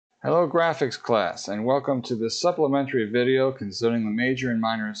Hello graphics class, and welcome to this supplementary video concerning the major and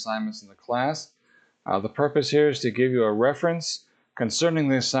minor assignments in the class. The purpose here is to give you a reference concerning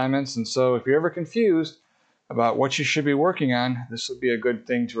the assignments, and so if you're ever confused about what you should be working on, this would be a good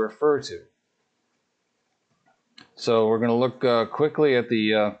thing to refer to. So we're going to look quickly at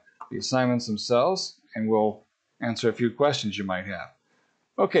the assignments themselves, and we'll answer a few questions you might have.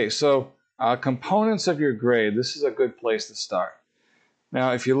 Okay, so components of your grade, this is a good place to start.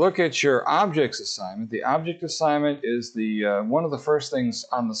 Now, if you look at your objects assignment, the object assignment is one of the first things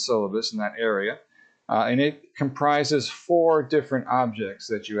on the syllabus in that area, and it comprises 4 different objects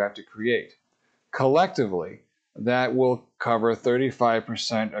that you have to create. Collectively, that will cover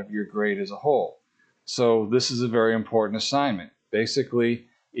 35% of your grade as a whole. So this is a very important assignment. Basically,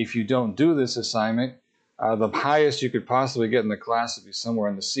 if you don't do this assignment, the highest you could possibly get in the class would be somewhere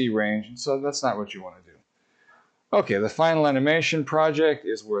in the C range, and so that's not what you want to do. Okay, the final animation project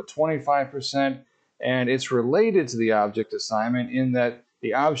is worth 25%, and it's related to the object assignment in that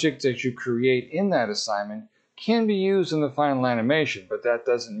the object that you create in that assignment can be used in the final animation, but that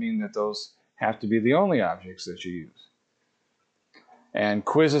doesn't mean that those have to be the only objects that you use. And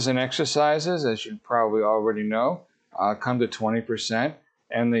quizzes and exercises, as you probably already know, come to 20%,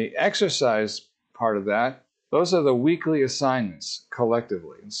 and the exercise part of that, those are the weekly assignments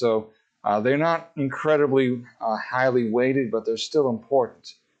collectively. And so they're not incredibly highly weighted, but they're still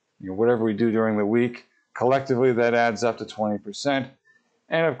important. Whatever we do during the week, collectively that adds up to 20%.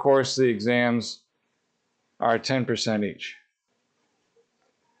 And of course, the exams are 10% each.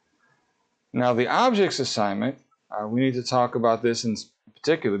 Now, the objects assignment, we need to talk about this in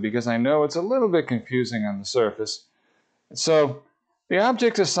particular because I know it's a little bit confusing on the surface. So the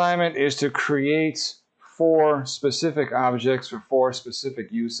object assignment is to create 4 specific objects for 4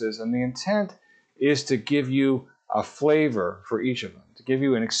 specific uses, and the intent is to give you a flavor for each of them, to give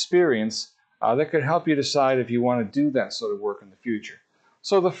you an experience that could help you decide if you want to do that sort of work in the future.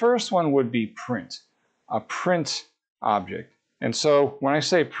 So the first one would be print, a print object. And so when I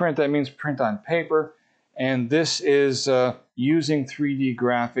say print, that means print on paper, and this is using 3D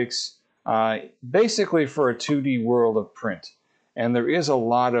graphics basically for a 2D world of print. And there is a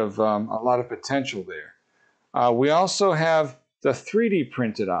lot of potential there. We also have the 3D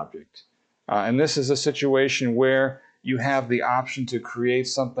printed object, and this is a situation where you have the option to create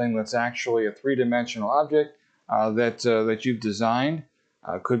something that's actually a 3-dimensional object that you've designed.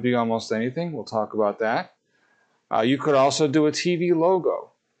 Could be almost anything. We'll talk about that. You could also do a TV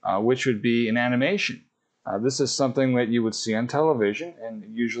logo, which would be an animation. This is something that you would see on television, and it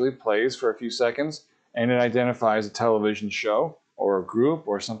usually plays for a few seconds, and it identifies a television show or a group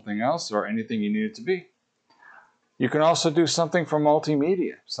or something else or anything you need it to be. You can also do something for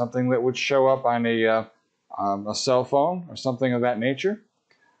multimedia, something that would show up on a cell phone or something of that nature.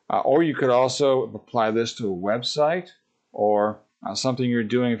 Or you could also apply this to a website or something you're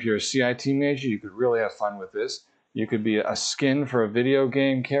doing. If you're a CIT major, you could really have fun with this. You could be a skin for a video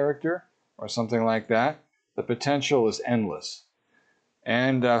game character or something like that. The potential is endless.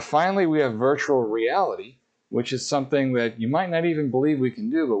 And finally, we have virtual reality, which is something that you might not even believe we can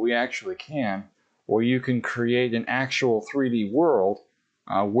do, but we actually can. Or you can create an actual 3D world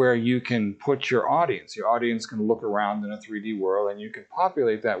where you can put your audience. Your audience can look around in a 3D world, and you can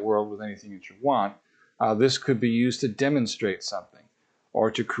populate that world with anything that you want. This could be used to demonstrate something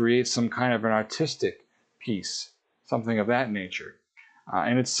or to create some kind of an artistic piece, something of that nature.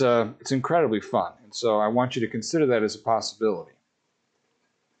 And it's incredibly fun. And so I want you to consider that as a possibility.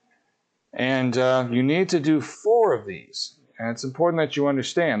 And you need to do 4 of these. And it's important that you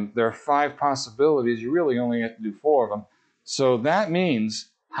understand there are 5 possibilities. You really only have to do 4 of them. So that means,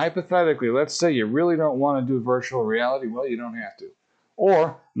 hypothetically, let's say you really don't want to do virtual reality. Well, you don't have to.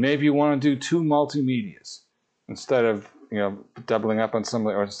 Or maybe you want to do 2 multimedias instead of doubling up on some,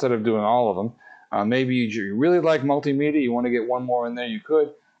 or instead of doing all of them. Maybe you really like multimedia. You want to get 1 more in there. You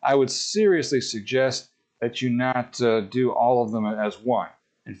could. I would seriously suggest that you not do all of them as one.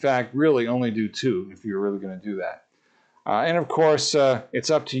 In fact, really only do 2 if you're really going to do that. And of course,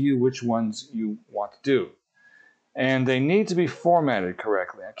 it's up to you which ones you want to do. And they need to be formatted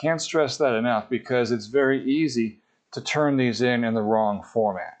correctly. I can't stress that enough because it's very easy to turn these in the wrong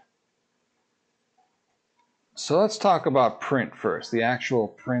format. So let's talk about print first, the actual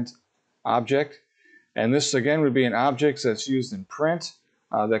print object. And this, again, would be an object that's used in print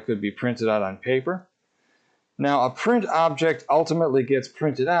that could be printed out on paper. Now, a print object ultimately gets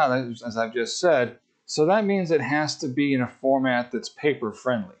printed out, as I've just said, so that means it has to be in a format that's paper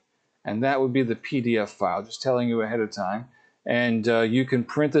friendly. And that would be the PDF file, just telling you ahead of time. And you can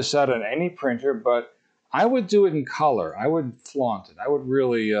print this out on any printer, but I would do it in color. I would flaunt it. I would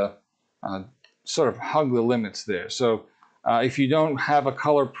really sort of hug the limits there. So if you don't have a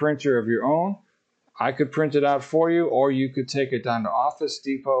color printer of your own, I could print it out for you, or you could take it down to Office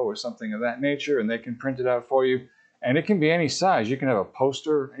Depot or something of that nature, and they can print it out for you. And it can be any size. You can have a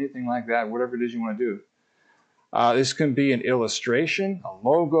poster, anything like that, whatever it is you want to do. This can be an illustration, a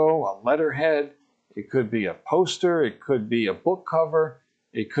logo, a letterhead. It could be a poster. It could be a book cover.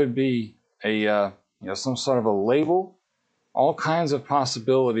 It could be a some sort of a label. All kinds of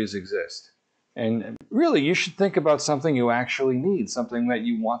possibilities exist. And really, you should think about something you actually need, something that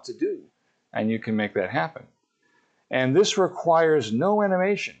you want to do, and you can make that happen. And this requires no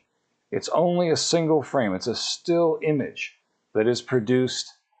animation. It's only a single frame. It's a still image that is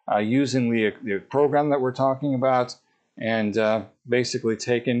produced using the program that we're talking about, and basically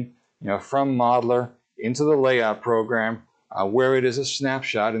taken from Modeler into the layout program where it is a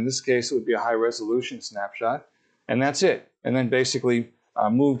snapshot. In this case, it would be a high-resolution snapshot, and that's it. And then basically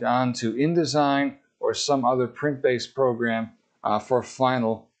moved on to InDesign or some other print-based program for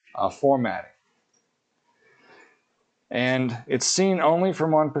final formatting. And it's seen only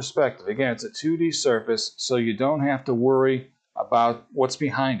from one perspective. Again, it's a 2D surface, so you don't have to worry about what's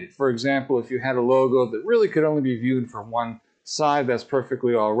behind it. For example, if you had a logo that really could only be viewed from one side, that's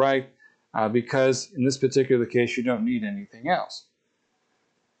perfectly all right, because in this particular case, you don't need anything else.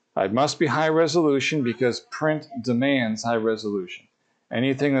 It must be high resolution because print demands high resolution.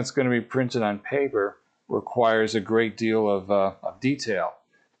 Anything that's going to be printed on paper requires a great deal of detail.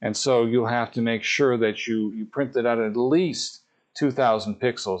 And so you'll have to make sure that you print it out at least 2,000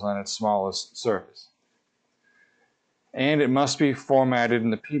 pixels on its smallest surface. And it must be formatted in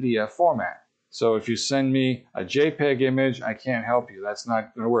the PDF format. So if you send me a JPEG image, I can't help you. That's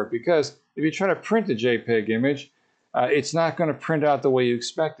not going to work, because if you try to print a JPEG image, it's not going to print out the way you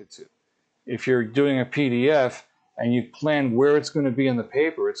expect it to. If you're doing a PDF and you plan where it's going to be in the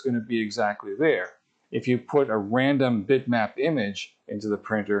paper, it's going to be exactly there. If you put a random bitmap image into the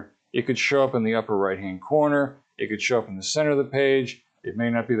printer, it could show up in the upper right-hand corner. It could show up in the center of the page. It may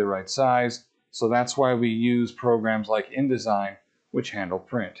not be the right size. So that's why we use programs like InDesign, which handle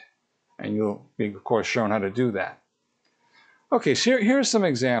print. And you'll be, of course, shown how to do that. Okay, so here's some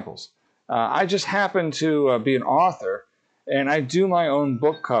examples. I just happen to be an author, and I do my own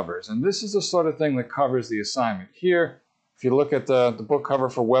book covers. And this is the sort of thing that covers the assignment. Here, if you look at the book cover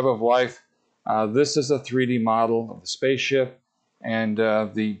for Web of Life, this is a 3D model of the spaceship, and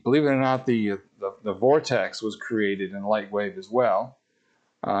believe it or not, the vortex was created in Lightwave as well.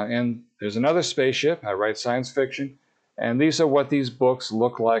 And there's another spaceship. I write science fiction, and these are what these books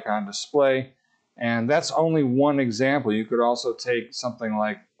look like on display. And that's only one example. You could also take something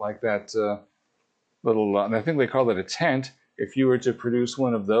like that little, I think they call it a tent. If you were to produce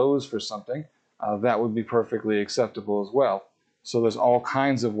one of those for something, that would be perfectly acceptable as well. So there's all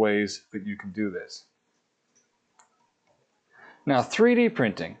kinds of ways that you can do this. Now, 3D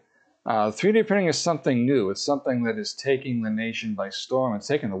printing. 3D printing is something new. It's something that is taking the nation by storm. It's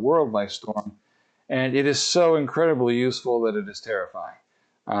taking the world by storm. And it is so incredibly useful that it is terrifying.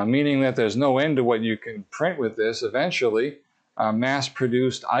 Meaning that there's no end to what you can print with this. Eventually,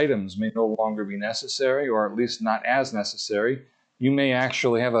 mass-produced items may no longer be necessary, or at least not as necessary. You may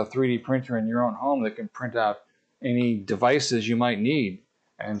actually have a 3D printer in your own home that can print out any devices you might need,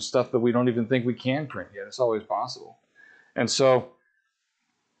 and stuff that we don't even think we can print yet. It's always possible. And so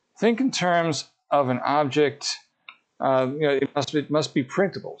think in terms of an object. It must be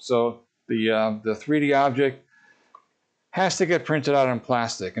printable. So the 3D object has to get printed out in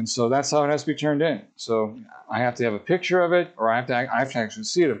plastic, and so that's how it has to be turned in. So I have to have a picture of it, or I have to actually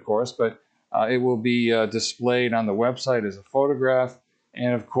see it, of course, but it will be displayed on the website as a photograph,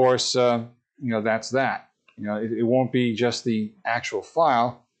 and of course, that's that. It won't be just the actual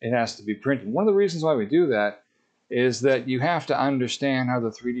file. It has to be printed. One of the reasons why we do that is that you have to understand how the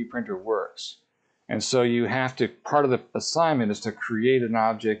 3D printer works. And so you have to, part of the assignment is to create an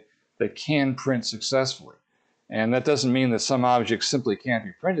object that can print successfully. And that doesn't mean that some objects simply can't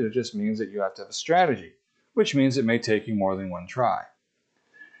be printed. It just means that you have to have a strategy, which means it may take you more than one try.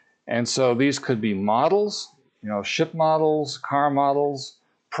 And so these could be models, ship models, car models,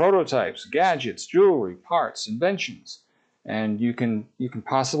 prototypes, gadgets, jewelry, parts, inventions. And you can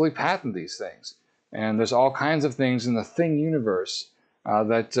possibly patent these things. And there's all kinds of things in the thing universe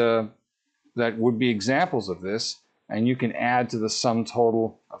that would be examples of this, and you can add to the sum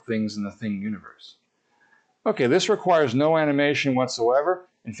total of things in the thing universe. Okay, this requires no animation whatsoever.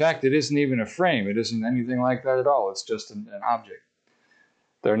 In fact, it isn't even a frame. It isn't anything like that at all. It's just an object.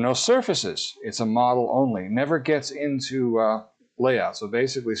 There are no surfaces. It's a model only. It never gets into layout. So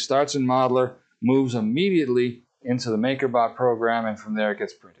basically starts in Modeler, moves immediately into the MakerBot program, and from there it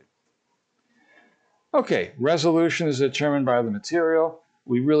gets printed. Okay, resolution is determined by the material.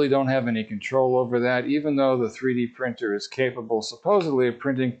 We really don't have any control over that, even though the 3D printer is capable supposedly of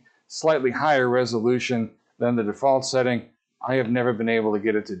printing slightly higher resolution than the default setting. I have never been able to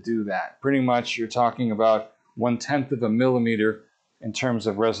get it to do that. Pretty much you're talking about 1/10 of a millimeter in terms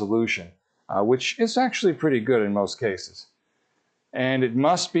of resolution, which is actually pretty good in most cases. And it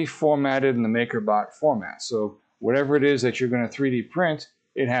must be formatted in the MakerBot format. So whatever it is that you're going to 3D print,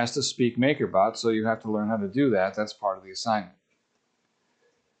 it has to speak MakerBot, so you have to learn how to do that. That's part of the assignment.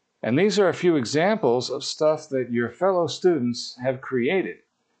 And these are a few examples of stuff that your fellow students have created.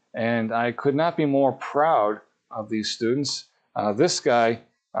 And I could not be more proud of these students. This guy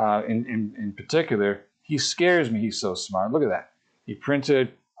in particular, he scares me. He's so smart. Look at that. He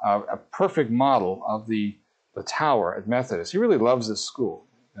printed a perfect model of the tower at Methodist. He really loves this school.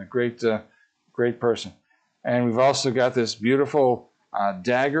 A great person. And we've also got this beautiful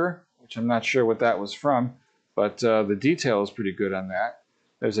dagger, which I'm not sure what that was from, but the detail is pretty good on that.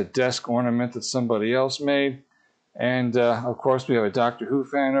 There's a desk ornament that somebody else made. And of course, we have a Doctor Who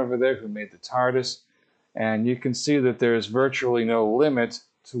fan over there who made the TARDIS. And you can see that there's virtually no limit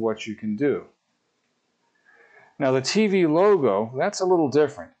to what you can do. Now, the TV logo, that's a little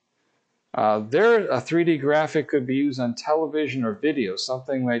different. There, a 3D graphic could be used on television or video,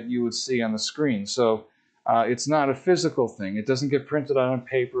 something that you would see on the screen. So it's not a physical thing. It doesn't get printed out on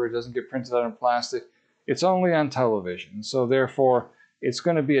paper. It doesn't get printed out on plastic. It's only on television. So therefore, it's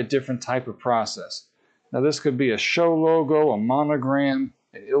going to be a different type of process. Now, this could be a show logo, a monogram,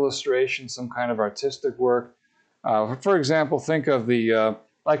 an illustration, some kind of artistic work. For example, think of the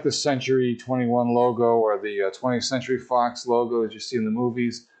like the Century 21 logo or the 20th Century Fox logo that you see in the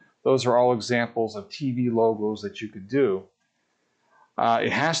movies. Those are all examples of TV logos that you could do.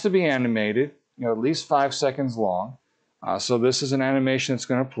 It has to be animated, at least 5 seconds long. So this is an animation that's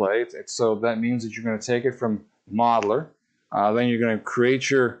going to play. So that means that you're going to take it from Modeler. Then you're going to create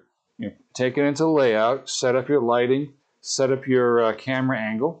take it into layout, set up your lighting, set up your camera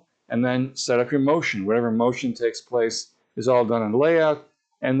angle, and then set up your motion. Whatever motion takes place is all done in layout.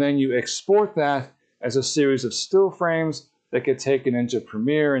 And then you export that as a series of still frames that get taken into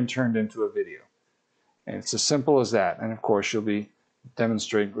Premiere and turned into a video. And it's as simple as that. And of course, you'll be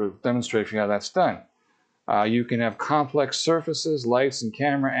demonstrate for you how that's done. You can have complex surfaces, lights, and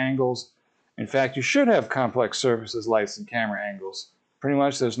camera angles. In fact, you should have complex surfaces, lights, and camera angles. Pretty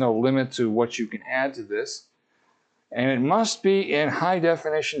much there's no limit to what you can add to this. And it must be in high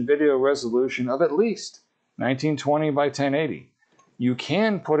definition video resolution of at least 1920 by 1080. You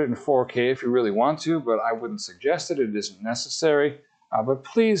can put it in 4K if you really want to, but I wouldn't suggest it. It isn't necessary. But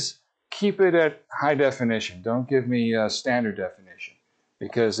please keep it at high definition. Don't give me standard definition,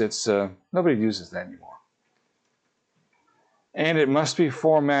 because it's nobody uses that anymore. And it must be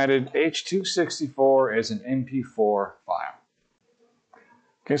formatted H.264 as an MP4 file.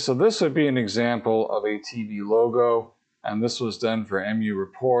 Okay, so this would be an example of a TV logo, and this was done for MU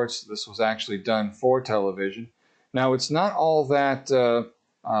Reports. This was actually done for television. Now, it's not all that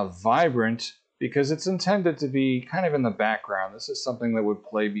vibrant because it's intended to be kind of in the background. This is something that would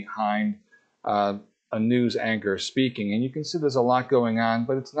play behind a news anchor speaking, and you can see there's a lot going on,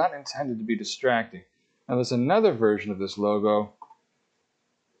 but it's not intended to be distracting. Now, there's another version of this logo,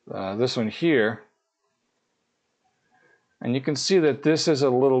 this one here, and you can see that this is a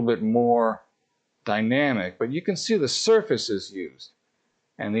little bit more dynamic, but you can see the surfaces used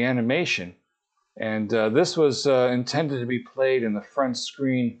and the animation. And this was intended to be played in the front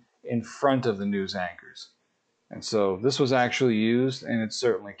screen in front of the news anchors. And so this was actually used, and it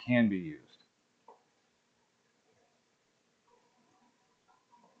certainly can be used.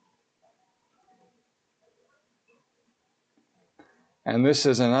 And this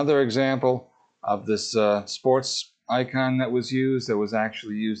is another example of this sports icon that was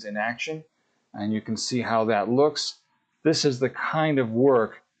actually used in action. And you can see how that looks. This is the kind of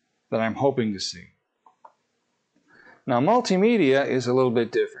work that I'm hoping to see. Now, multimedia is a little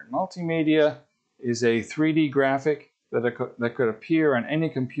bit different. Multimedia is a 3D graphic that could appear on any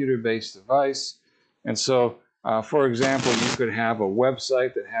computer-based device. And so, for example, you could have a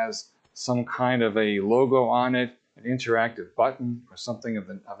website that has some kind of a logo on it, an interactive button or something of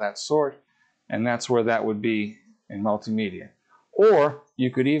that sort, and that's where that would be in multimedia. Or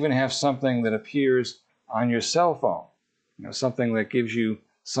you could even have something that appears on your cell phone, something that gives you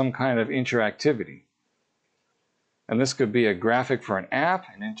some kind of interactivity. And this could be a graphic for an app,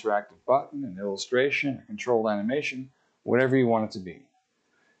 an interactive button, an illustration, a controlled animation, whatever you want it to be.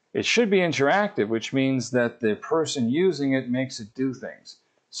 It should be interactive, which means that the person using it makes it do things.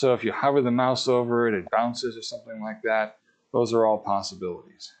 So if you hover the mouse over it, it bounces or something like that. Those are all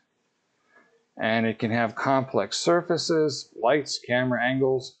possibilities. And it can have complex surfaces, lights, camera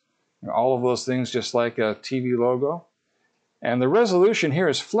angles, all of those things, just like a TV logo. And the resolution here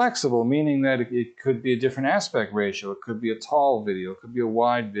is flexible, meaning that it could be a different aspect ratio. It could be a tall video. It could be a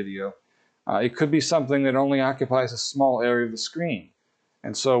wide video. It could be something that only occupies a small area of the screen.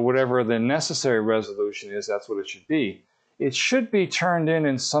 And so whatever the necessary resolution is, that's what it should be. It should be turned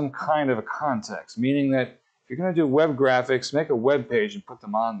in some kind of a context, meaning that if you're going to do web graphics, make a web page and put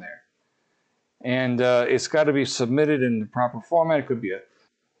them on there. And it's got to be submitted in the proper format. It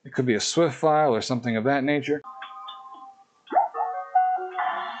could be a Swift file or something of that nature.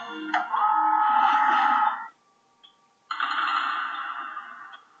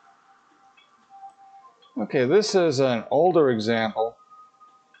 Okay, this is an older example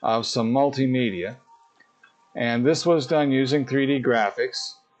of some multimedia. And this was done using 3D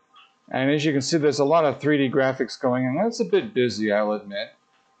graphics. And as you can see, there's a lot of 3D graphics going on. It's a bit busy, I'll admit,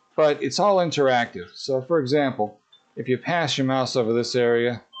 but it's all interactive. So for example, if you pass your mouse over this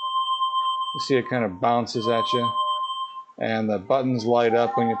area, you see it kind of bounces at you, and the buttons light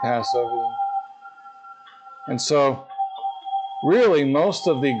up when you pass over them. And so really most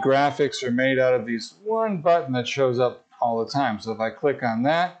of the graphics are made out of these one button that shows up all the time. So if I click on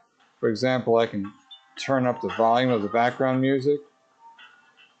that, for example, I can turn up the volume of the background music,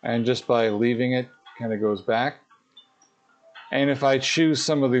 and just by leaving it, kind of goes back. And if I choose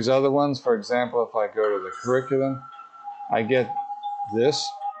some of these other ones, for example, if I go to the curriculum, I get this.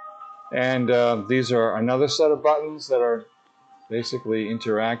 And these are another set of buttons that are basically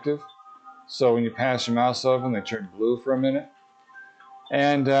interactive. So when you pass your mouse over them, they turn blue for a minute.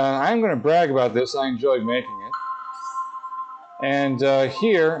 And I'm going to brag about this. I enjoyed making it. And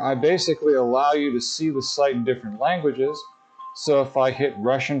here, I basically allow you to see the site in different languages. So if I hit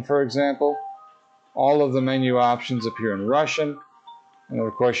Russian, for example, all of the menu options appear in Russian. And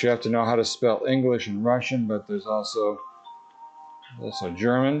of course, you have to know how to spell English in Russian, but there's also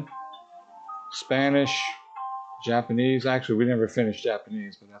German, Spanish, Japanese. Actually, we never finished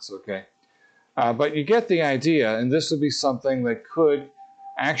Japanese, but that's okay. But you get the idea, and this would be something that could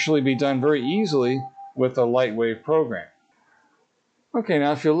actually be done very easily with a Lightwave program. Okay,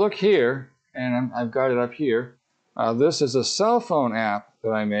 now if you look here, and I've got it up here, this is a cell phone app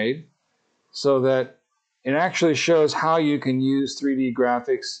that I made so that it actually shows how you can use 3D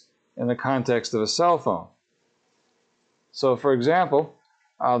graphics in the context of a cell phone. So for example,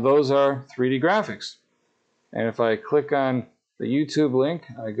 those are 3D graphics. And if I click on the YouTube link,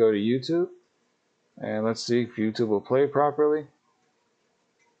 I go to YouTube, and let's see if YouTube will play properly.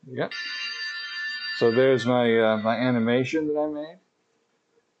 Yep. So there's my, my animation that I made.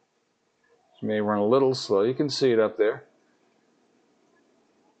 It may run a little slow. You can see it up there.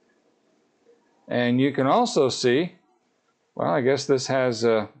 And you can also see, well, I guess this has,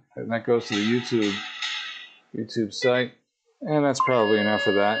 and that goes to the YouTube site. And that's probably enough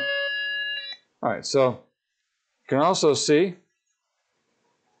of that. All right, so you can also see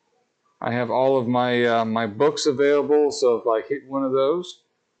I have all of my, my books available. So if I hit one of those,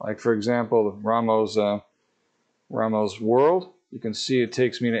 like for example, Ramo's World, you can see it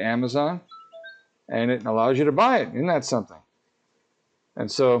takes me to Amazon. And it allows you to buy it. Isn't that something?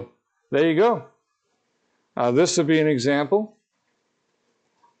 And so there you go. This would be an example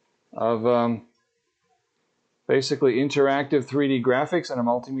of basically interactive 3D graphics in a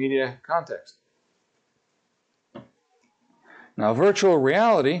multimedia context. Now, virtual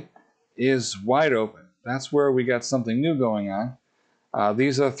reality is wide open. That's where we got something new going on.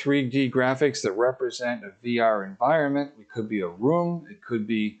 These are 3D graphics that represent a VR environment. It could be a room. It could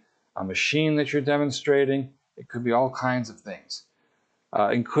be a machine that you're demonstrating. It could be all kinds of things.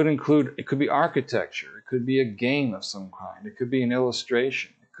 It could be architecture. It could be a game of some kind. It could be an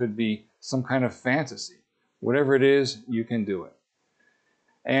illustration. It could be some kind of fantasy. Whatever it is, you can do it.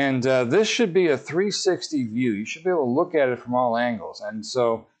 And this should be a 360 view. You should be able to look at it from all angles. And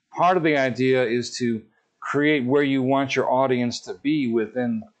so part of the idea is to create where you want your audience to be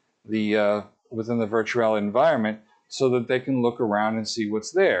within the virtual environment so that they can look around and see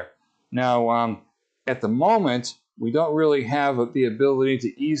what's there. Now, at the moment, we don't really have the ability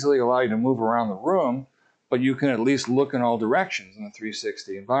to easily allow you to move around the room, but you can at least look in all directions in a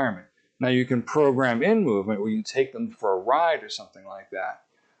 360 environment. Now, you can program in movement where you take them for a ride or something like that,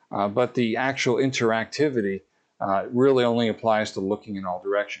 but the actual interactivity really only applies to looking in all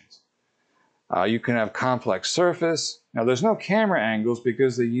directions. You can have complex surface. Now, there's no camera angles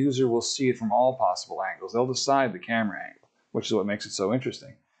because the user will see it from all possible angles. They'll decide the camera angle, which is what makes it so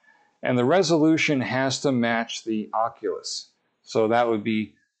interesting. And the resolution has to match the Oculus. So that would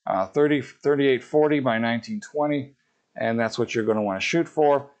be 3840 by 1920, and that's what you're going to want to shoot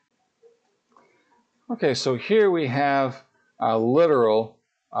for. Okay, so here we have a literal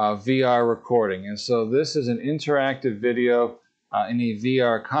VR recording, and so this is an interactive video in a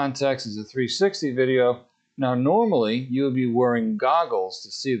VR context. It's a 360 video. Now normally you would be wearing goggles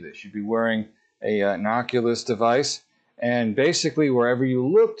to see this. You'd be wearing an Oculus device, and basically wherever you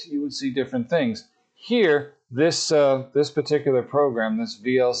looked you would see different things. Here, this particular program, this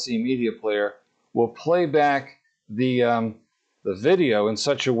VLC media player, will play back the video in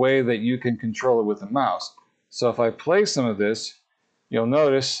such a way that you can control it with a mouse. So if I play some of this, you'll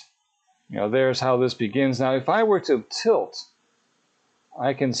notice, there's how this begins. Now if I were to tilt,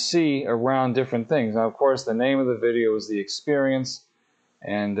 I can see around different things. Now of course the name of the video is The Experience,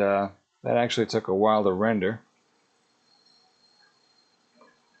 and that actually took a while to render.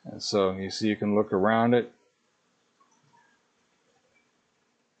 And so you see you can look around it.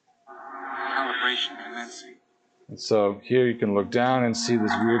 Calibration commencing. And so here you can look down and see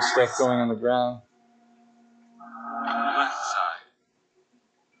this weird stuff going on the ground. Left side.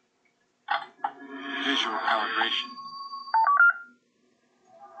 Visual calibration.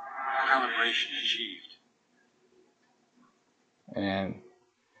 Calibration achieved. And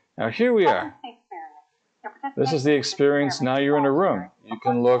now here we are. This is The Experience. Now you're in a room. You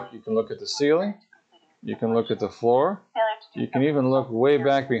can look at the ceiling. You can look at the floor. You can even look way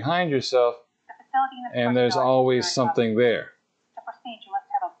back behind yourself, and there's always something there. To proceed, you must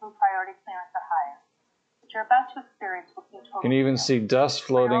have a blue priority clearance or higher. What you're about to experience will be You can even see dust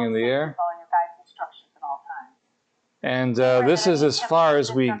floating in the air. And this is as far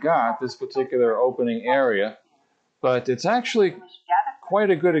as we got, this particular opening area. But it's actually quite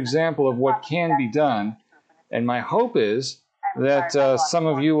a good example of what can be done. And my hope is that some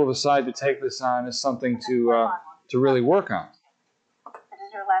of you will decide to take this on as something to really work on. This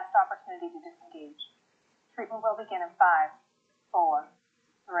is your last opportunity to disengage. Treatment will begin in 5, 4,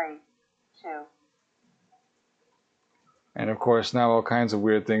 3, 2. And of course now all kinds of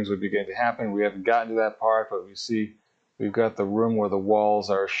weird things would begin to happen. We haven't gotten to that part, but we see we've got the room where the walls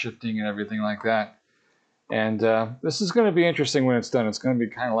are shifting and everything like that. And this is going to be interesting when it's done. It's going to be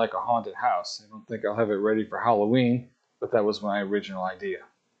kind of like a haunted house. I don't think I'll have it ready for Halloween, but that was my original idea.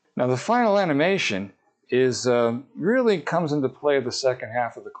 Now the final animation is really comes into play at the second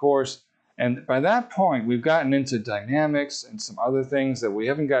half of the course. And by that point, we've gotten into dynamics and some other things that we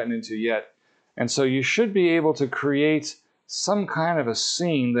haven't gotten into yet. And so you should be able to create some kind of a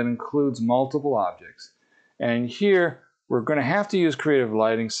scene that includes multiple objects. And here, we're going to have to use creative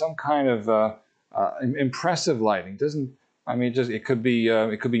lighting, some kind of impressive lighting. It could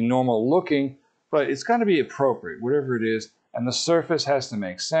be normal looking, but it's got to be appropriate, whatever it is. And the surface has to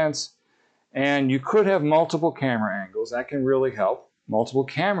make sense. And you could have multiple camera angles. That can really help. Multiple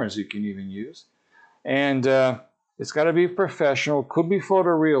cameras you can even use. And it's got to be professional. Could be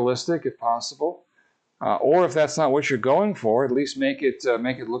photorealistic if possible. Or if that's not what you're going for, at least make it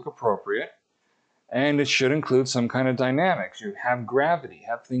look appropriate. And it should include some kind of dynamics. You have gravity,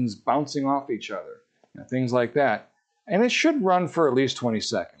 have things bouncing off each other, things like that. And it should run for at least 20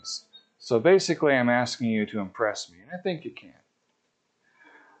 seconds. So basically I'm asking you to impress me, and I think you can.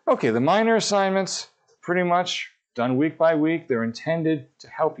 Okay, the minor assignments, pretty much done week by week. They're intended to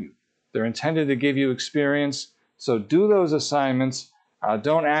help you. They're intended to give you experience. So do those assignments.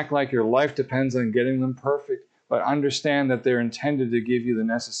 Don't act like your life depends on getting them perfect, but understand that they're intended to give you the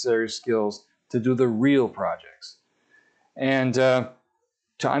necessary skills to do the real projects and to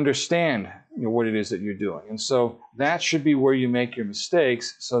understand what it is that you're doing. And so that should be where you make your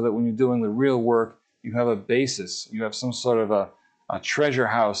mistakes, so that when you're doing the real work, you have a basis. You have some sort of a treasure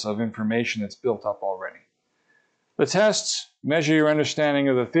house of information that's built up already. The tests measure your understanding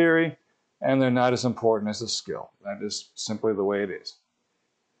of the theory, and they're not as important as the skill. That is simply the way it is.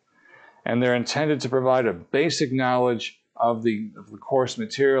 And they're intended to provide a basic knowledge of the course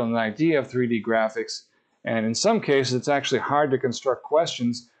material and an idea of 3D graphics. And in some cases, it's actually hard to construct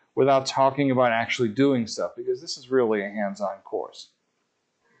questions without talking about actually doing stuff, because this is really a hands-on course.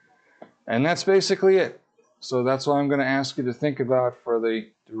 And that's basically it. So that's what I'm going to ask you to think about for the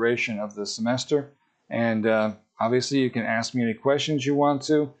duration of the semester. And obviously, you can ask me any questions you want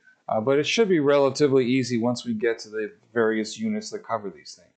to, but it should be relatively easy once we get to the various units that cover these things.